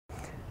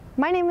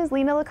My name is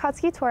Lina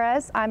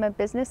Lakoczky-Torres. I'm a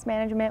business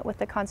management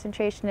with a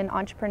concentration in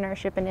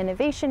entrepreneurship and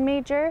innovation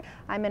major.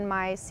 I'm in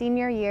my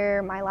senior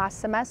year, my last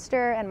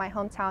semester, and my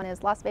hometown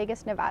is Las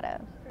Vegas, Nevada.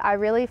 I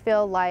really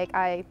feel like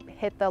I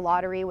hit the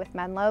lottery with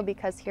Menlo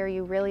because here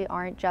you really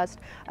aren't just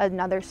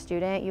another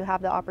student. You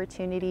have the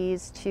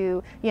opportunities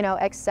to,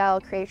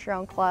 excel, create your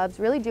own clubs,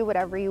 really do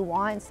whatever you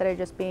want instead of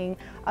just being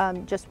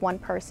just one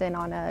person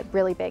on a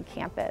really big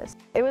campus.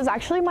 It was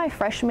actually my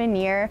freshman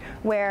year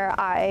where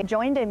I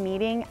joined a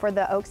meeting for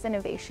the Oaks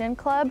Innovation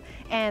Club,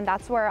 and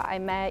that's where I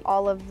met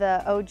all of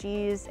the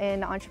OGs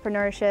in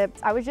entrepreneurship.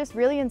 I was just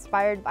really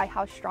inspired by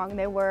how strong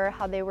they were,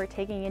 how they were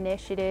taking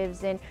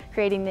initiatives and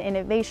creating the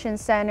Innovation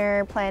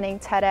Center, planning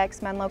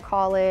TEDx, Menlo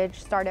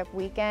College, Startup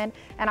Weekend,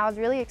 and I was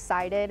really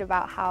excited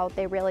about how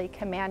they really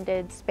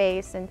commanded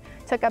space and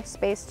took up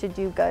space to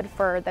do good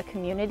for the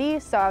community,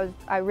 so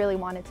I really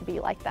wanted to be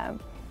like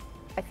them.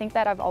 I think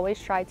that I've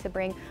always tried to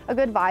bring a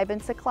good vibe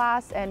into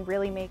class and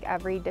really make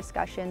every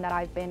discussion that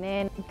I've been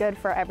in good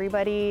for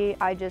everybody.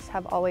 I just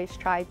have always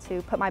tried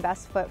to put my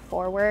best foot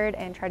forward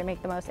and try to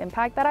make the most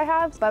impact that I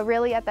have. But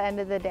really at the end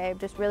of the day, I'm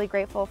just really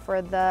grateful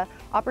for the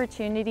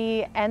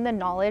opportunity and the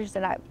knowledge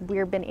that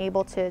we've been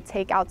able to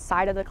take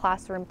outside of the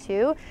classroom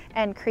too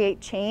and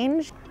create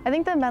change. I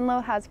think that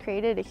Menlo has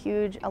created a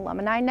huge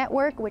alumni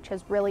network, which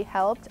has really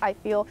helped. I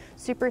feel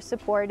super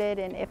supported,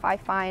 and if I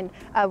find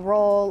a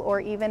role or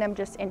even am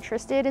just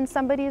interested in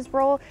somebody's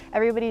role,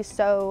 everybody's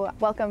so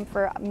welcome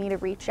for me to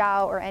reach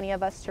out or any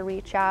of us to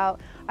reach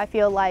out. I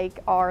feel like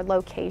our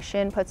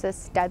location puts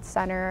us dead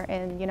center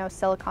in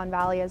Silicon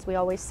Valley, as we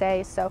always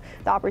say, so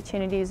the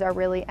opportunities are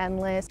really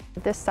endless.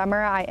 This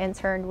summer I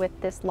interned with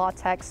this law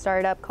tech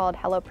startup called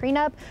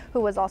HelloPrenup,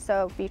 who was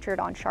also featured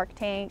on Shark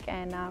Tank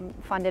and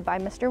funded by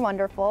Mr.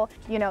 Wonderful.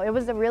 It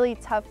was a really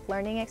tough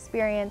learning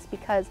experience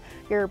because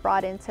you're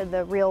brought into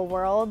the real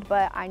world,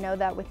 but I know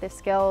that with the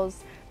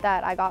skills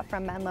that I got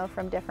from Menlo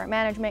from different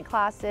management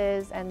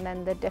classes and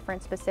then the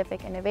different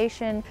specific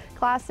innovation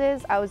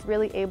classes, I was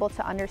really able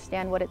to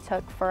understand what it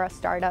took for a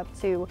startup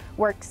to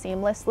work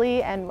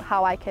seamlessly and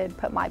how I could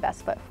put my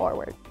best foot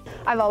forward.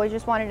 I've always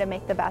just wanted to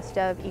make the best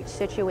of each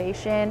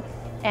situation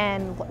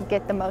and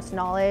get the most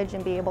knowledge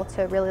and be able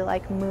to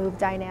really move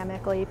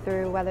dynamically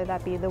through, whether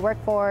that be the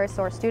workforce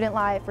or student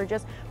life or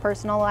just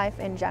personal life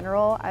in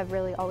general. I've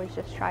really always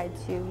just tried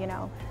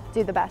to,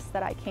 do the best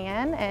that I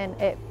can, and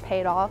it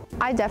paid off.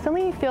 I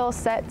definitely feel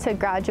set to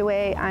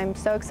graduate. I'm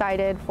so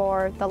excited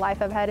for the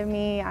life ahead of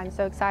me. I'm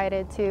so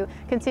excited to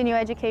continue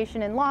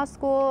education in law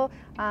school.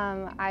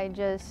 I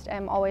just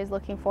am always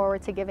looking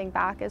forward to giving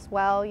back as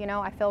well.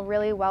 I feel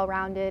really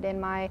well-rounded in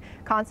my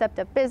concept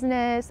of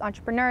business,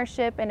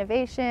 entrepreneurship,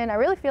 innovation. I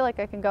really feel like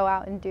I can go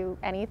out and do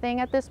anything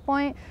at this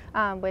point,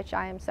 which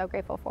I am so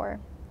grateful for.